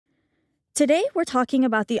Today, we're talking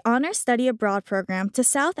about the Honor Study Abroad program to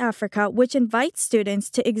South Africa, which invites students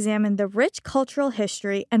to examine the rich cultural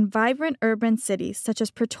history and vibrant urban cities such as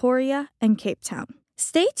Pretoria and Cape Town.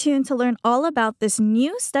 Stay tuned to learn all about this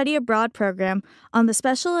new study abroad program on the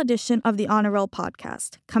special edition of the Honor Roll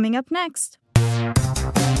podcast. Coming up next.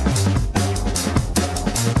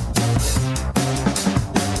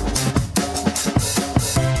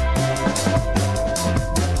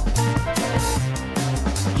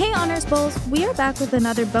 Hey Honors Bowls, we are back with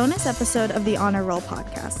another bonus episode of the Honor Roll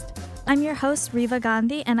podcast. I'm your host, Reva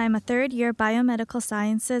Gandhi, and I'm a third-year biomedical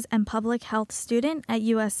sciences and public health student at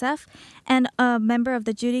USF and a member of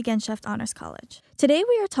the Judy Genshaft Honors College. Today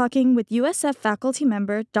we are talking with USF faculty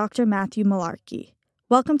member Dr. Matthew Mullarkey.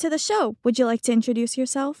 Welcome to the show. Would you like to introduce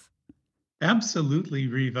yourself? Absolutely,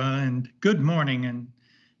 Reva, and good morning. And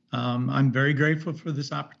I'm very grateful for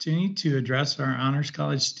this opportunity to address our Honors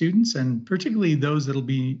College students, and particularly those that'll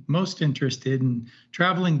be most interested in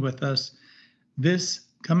traveling with us this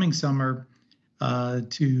coming summer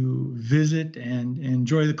to visit and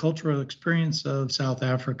enjoy the cultural experience of South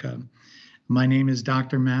Africa. My name is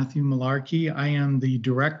Dr. Matthew Mullarkey. I am the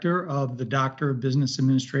director of the Doctor of Business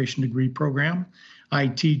Administration degree program. I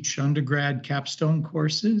teach undergrad capstone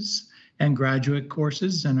courses and graduate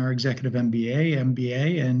courses in our Executive MBA,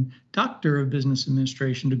 MBA, and Doctor of Business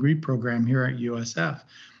Administration degree program here at USF.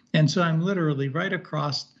 And so I'm literally right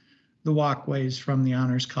across the walkways from the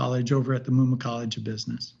Honors College over at the Muma College of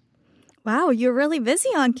Business. Wow, you're really busy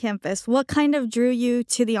on campus. What kind of drew you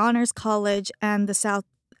to the Honors College and the South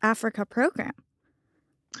Africa program?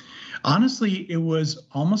 Honestly, it was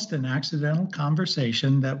almost an accidental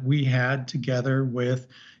conversation that we had together with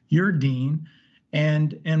your dean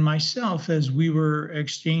and myself as we were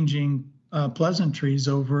exchanging pleasantries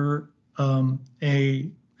over an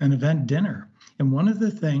event dinner. And one of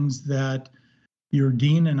the things that your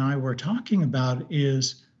dean and I were talking about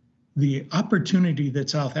is the opportunity that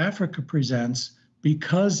South Africa presents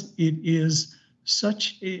because it is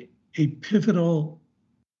such a pivotal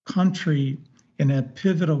country in a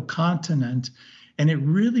pivotal continent, and it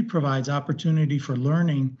really provides opportunity for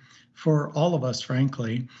learning for all of us,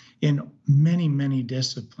 frankly, in many, many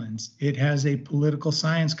disciplines. It has a political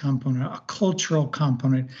science component, a cultural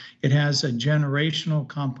component, it has a generational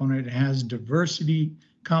component, it has diversity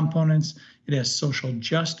components, it has social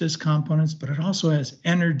justice components, but it also has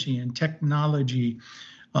energy and technology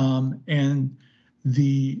and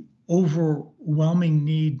the overwhelming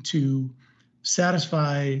need to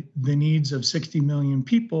satisfy the needs of 60 million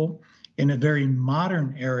people in a very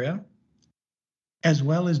modern era, as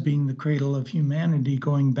well as being the cradle of humanity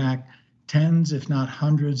going back tens, if not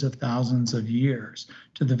hundreds of thousands of years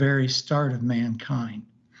to the very start of mankind.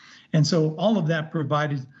 And so all of that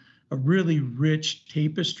provided a really rich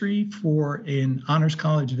tapestry for an Honors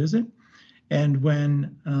College visit. And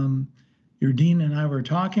when your dean and I were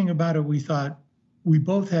talking about it, we thought we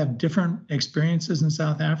both have different experiences in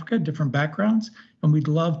South Africa, different backgrounds, and we'd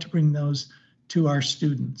love to bring those to our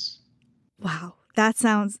students. Wow, that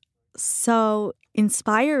sounds so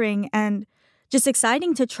inspiring and just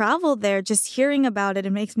exciting to travel there. Just hearing about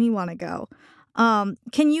it makes me want to go.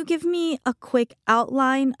 Can you give me a quick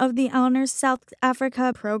outline of the Honors South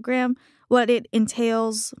Africa program, what it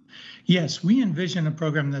entails? Yes, we envision a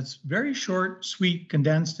program that's very short, sweet,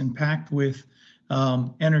 condensed, and packed with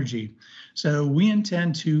energy. So we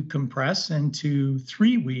intend to compress into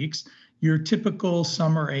 3 weeks your typical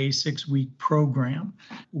summer A 6-week program.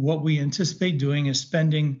 What we anticipate doing is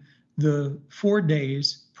spending the 4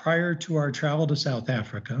 days prior to our travel to South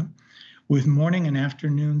Africa with morning and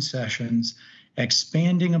afternoon sessions,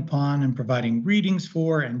 expanding upon and providing readings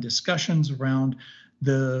for and discussions around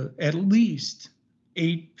the at least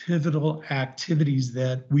 8 pivotal activities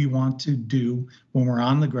that we want to do when we're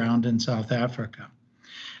on the ground in South Africa.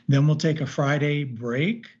 Then we'll take a Friday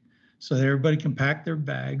break so that everybody can pack their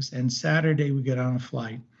bags, and Saturday we get on a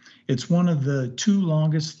flight. It's one of the 2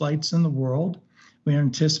 longest flights in the world. We are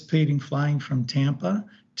anticipating flying from Tampa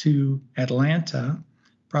to Atlanta,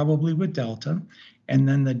 probably with Delta, and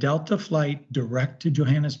then the Delta flight direct to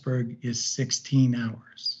Johannesburg is 16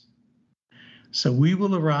 hours. So we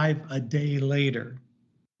will arrive a day later,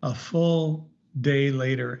 a full day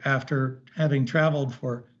later after having traveled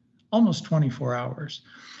for almost 24 hours.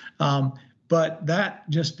 But that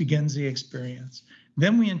just begins the experience.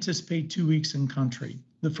 Then we anticipate 2 weeks in country.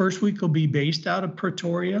 The first week will be based out of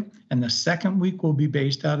Pretoria, and the second week will be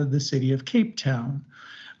based out of the city of Cape Town.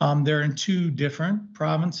 They're in 2 different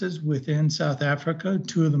provinces within South Africa,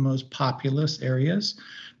 2 of the most populous areas.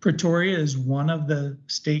 Pretoria is one of the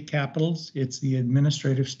state capitals. It's the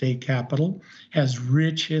administrative state capital, has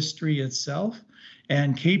rich history itself.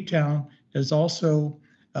 And Cape Town is also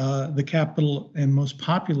the capital and most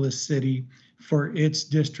populous city for its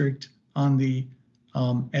district on the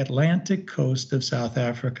Atlantic coast of South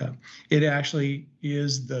Africa. It actually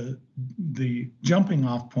is the jumping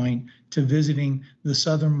off point to visiting the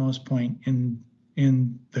southernmost point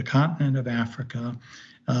in the continent of Africa,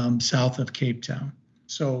 south of Cape Town.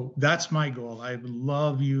 So that's my goal. I would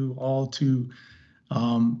love you all to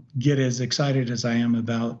get as excited as I am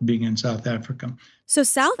about being in South Africa. So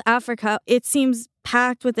South Africa, it seems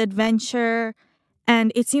packed with adventure,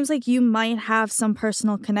 and it seems like you might have some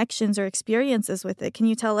personal connections or experiences with it. Can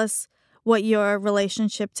you tell us what your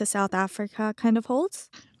relationship to South Africa kind of holds?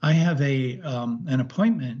 I have an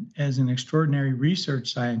appointment as an extraordinary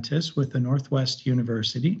research scientist with the Northwest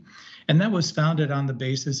University, and that was founded on the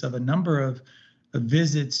basis of a number of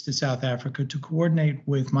visits to South Africa to coordinate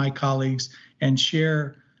with my colleagues and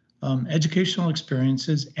share educational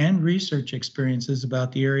experiences and research experiences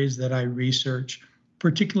about the areas that I research,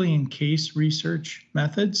 particularly in case research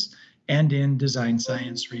methods and in design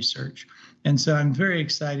science research. And so I'm very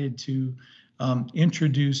excited to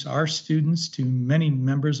introduce our students to many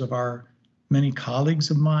members of many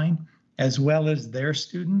colleagues of mine, as well as their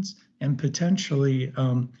students, and potentially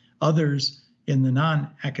others in the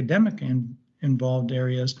non-academic involved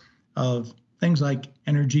areas of things like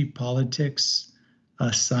energy, politics,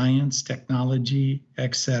 science, technology,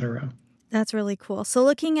 etc. That's really cool. So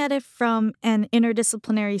looking at it from an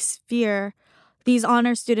interdisciplinary sphere, these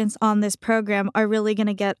honor students on this program are really going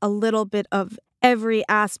to get a little bit of every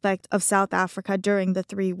aspect of South Africa during the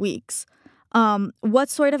 3 weeks. What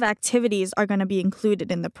sort of activities are going to be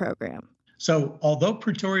included in the program? So although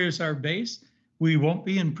Pretoria is our base, we won't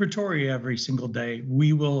be in Pretoria every single day.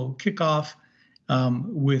 We will kick off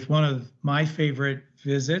with one of my favorite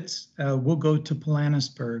visits. We'll go to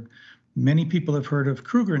Pilanesberg. Many people have heard of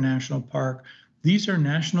Kruger National Park. These are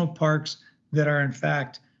national parks that are, in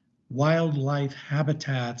fact, wildlife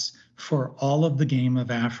habitats for all of the game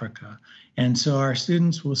of Africa. And so our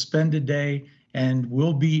students will spend a day and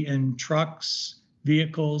we'll be in trucks,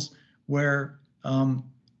 vehicles where we're in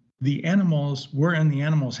the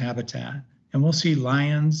animals' habitat, and we'll see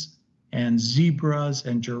lions and zebras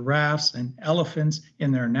and giraffes and elephants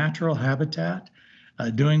in their natural habitat,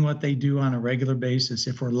 doing what they do on a regular basis.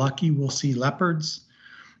 If we're lucky, we'll see leopards,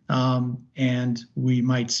 and we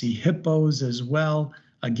might see hippos as well.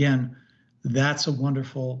 Again, that's a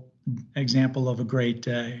wonderful example of a great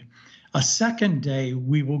day. A second day,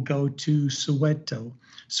 we will go to Soweto.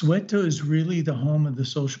 Soweto is really the home of the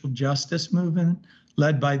social justice movement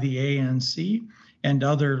led by the ANC and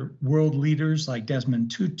other world leaders like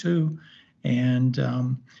Desmond Tutu. And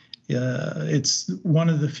it's one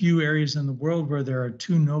of the few areas in the world where there are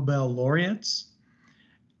 2 Nobel laureates.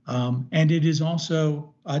 And it is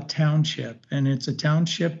also a township, and it's a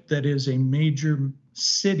township that is a major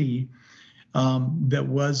city that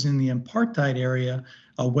was in the apartheid area,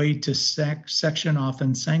 a way to section off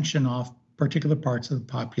and sanction off particular parts of the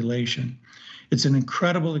population. It's an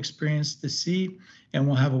incredible experience to see, and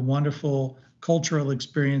we'll have a wonderful cultural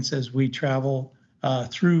experience as we travel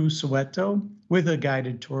through Soweto with a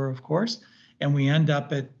guided tour, of course, and we end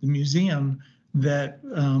up at the museum that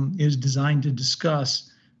is designed to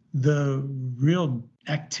discuss the real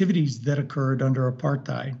activities that occurred under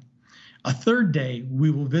apartheid. A third day,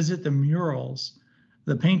 we will visit the murals,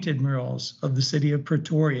 the painted murals of the city of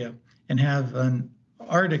Pretoria, and have an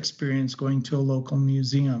art experience going to a local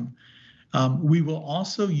museum. We will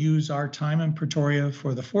also use our time in Pretoria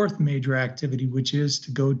for the fourth major activity, which is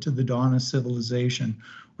to go to the dawn of civilization,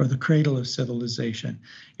 or the cradle of civilization.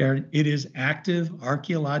 It is active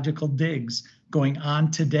archaeological digs going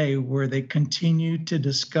on today where they continue to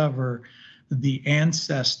discover the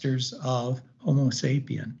ancestors of Homo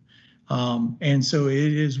sapien. And so it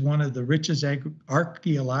is one of the richest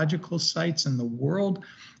archaeological sites in the world.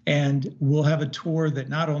 And we'll have a tour that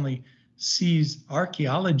not only sees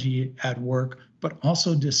archaeology at work, but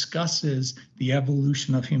also discusses the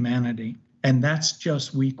evolution of humanity. And that's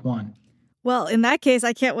just week 1. Well, in that case,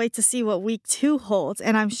 I can't wait to see what week 2 holds.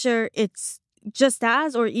 And I'm sure it's just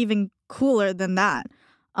as or even cooler than that.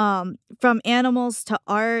 From animals to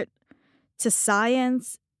art to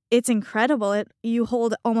science, it's incredible. You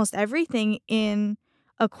hold almost everything in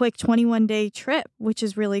a quick 21-day trip, which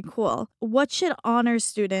is really cool. What should honors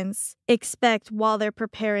students expect while they're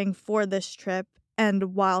preparing for this trip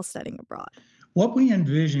and while studying abroad? What we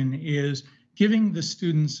envision is giving the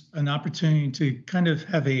students an opportunity to kind of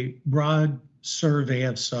have a broad survey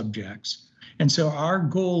of subjects. And so our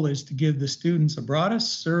goal is to give the students the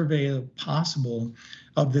broadest survey possible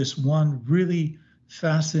of this one really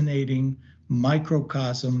fascinating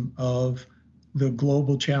microcosm of the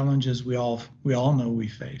global challenges we all know we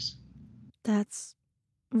face. That's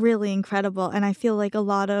really incredible. And I feel like a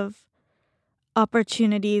lot of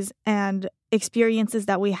opportunities and experiences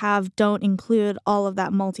that we have don't include all of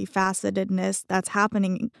that multifacetedness that's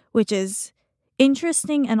happening, which is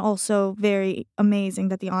interesting and also very amazing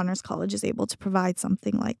that the Honors College is able to provide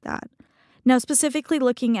something like that. Now, specifically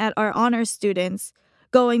looking at our honors students,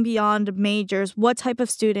 going beyond majors, what type of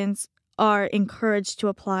students are encouraged to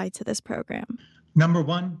apply to this program? Number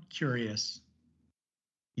one, curious.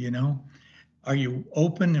 Are you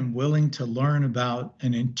open and willing to learn about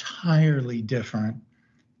an entirely different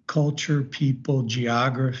culture, people,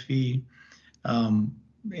 geography,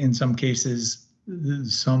 in some cases,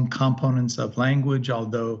 some components of language,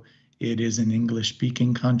 although it is an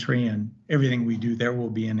English-speaking country and everything we do there will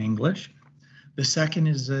be in English. The second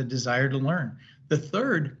is a desire to learn. The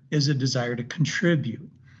third is a desire to contribute,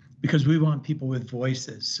 because we want people with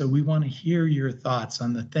voices. So we want to hear your thoughts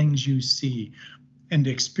on the things you see and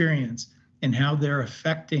experience and how they're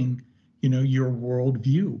affecting, your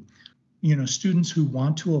worldview. Students who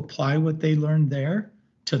want to apply what they learned there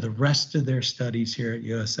to the rest of their studies here at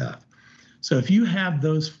USF. So if you have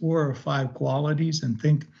those 4 or 5 qualities and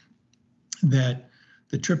think that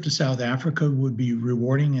the trip to South Africa would be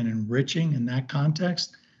rewarding and enriching in that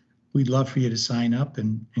context, we'd love for you to sign up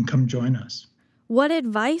and come join us. What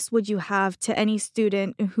advice would you have to any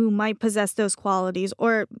student who might possess those qualities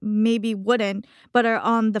or maybe wouldn't, but are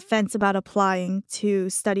on the fence about applying to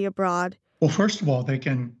study abroad? Well, first of all, they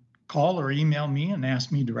can call or email me and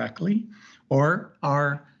ask me directly, or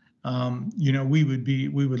we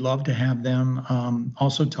would love to have them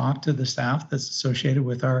also talk to the staff that's associated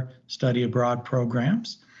with our study abroad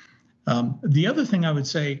programs. The other thing I would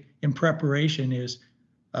say in preparation is,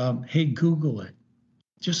 hey, Google it.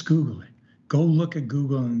 Just Google it. Go look at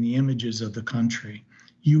Google and the images of the country.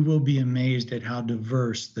 You will be amazed at how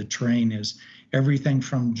diverse the terrain is. Everything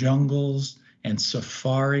from jungles and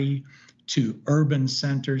safari to urban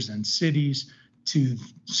centers and cities to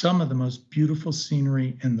some of the most beautiful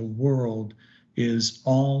scenery in the world is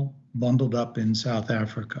all bundled up in South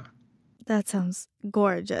Africa. That sounds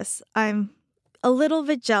gorgeous. I'm a little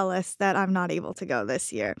bit jealous that I'm not able to go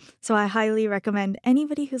this year, so I highly recommend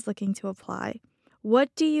anybody who's looking to apply. What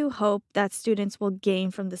do you hope that students will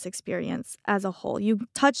gain from this experience as a whole? You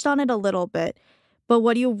touched on it a little bit, but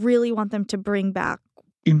what do you really want them to bring back?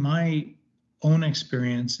 In my own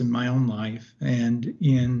experience, in my own life, and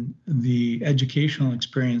in the educational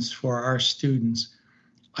experience for our students,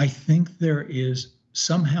 I think there is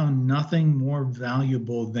somehow nothing more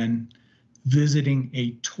valuable than visiting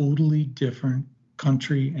a totally different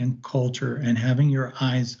country and culture and having your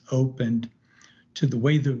eyes opened to the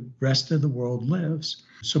way the rest of the world lives.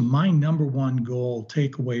 So my number one goal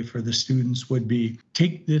takeaway for the students would be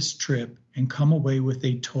take this trip and come away with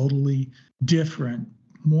a totally different,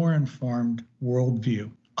 more informed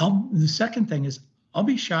worldview. The second thing is I'll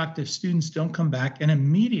be shocked if students don't come back and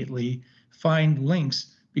immediately find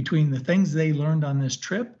links between the things they learned on this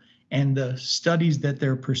trip and the studies that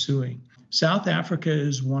they're pursuing. South Africa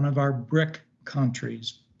is one of our BRIC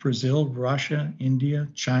countries: Brazil, Russia, India,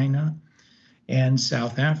 China, and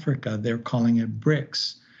South Africa. They're calling it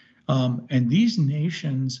BRICS. And these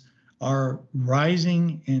nations are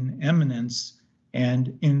rising in eminence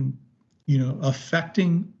and in,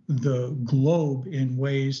 affecting the globe in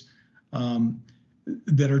ways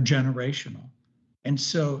that are generational. And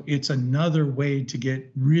so it's another way to get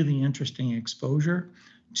really interesting exposure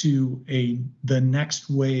to the next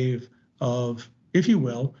wave of, if you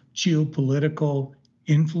will, geopolitical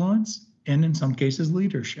influence and in some cases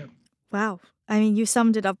leadership. Wow. I mean, you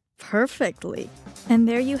summed it up perfectly. And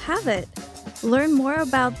there you have it. Learn more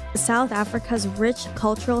about South Africa's rich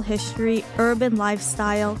cultural history, urban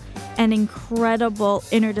lifestyle, and incredible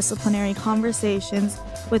interdisciplinary conversations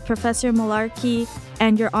with Professor Mullarkey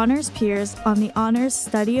and your honors peers on the honors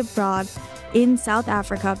study abroad in South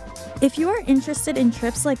Africa. If you are interested in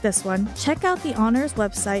trips like this one, check out the honors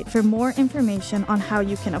website for more information on how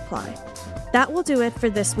you can apply. That will do it for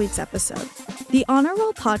this week's episode. The Honor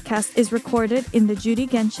Roll podcast is recorded in the Judy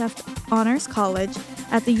Genshaft Honors College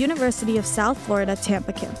at the University of South Florida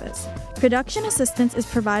Tampa campus. Production assistance is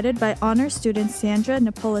provided by honor student Sandra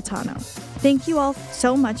Napolitano. Thank you all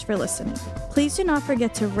so much for listening. Please do not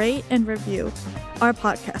forget to rate and review our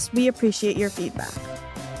podcast. We appreciate your feedback.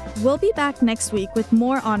 We'll be back next week with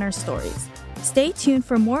more honor stories. Stay tuned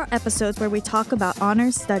for more episodes where we talk about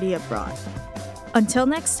honors study abroad. Until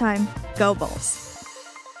next time, go Bulls.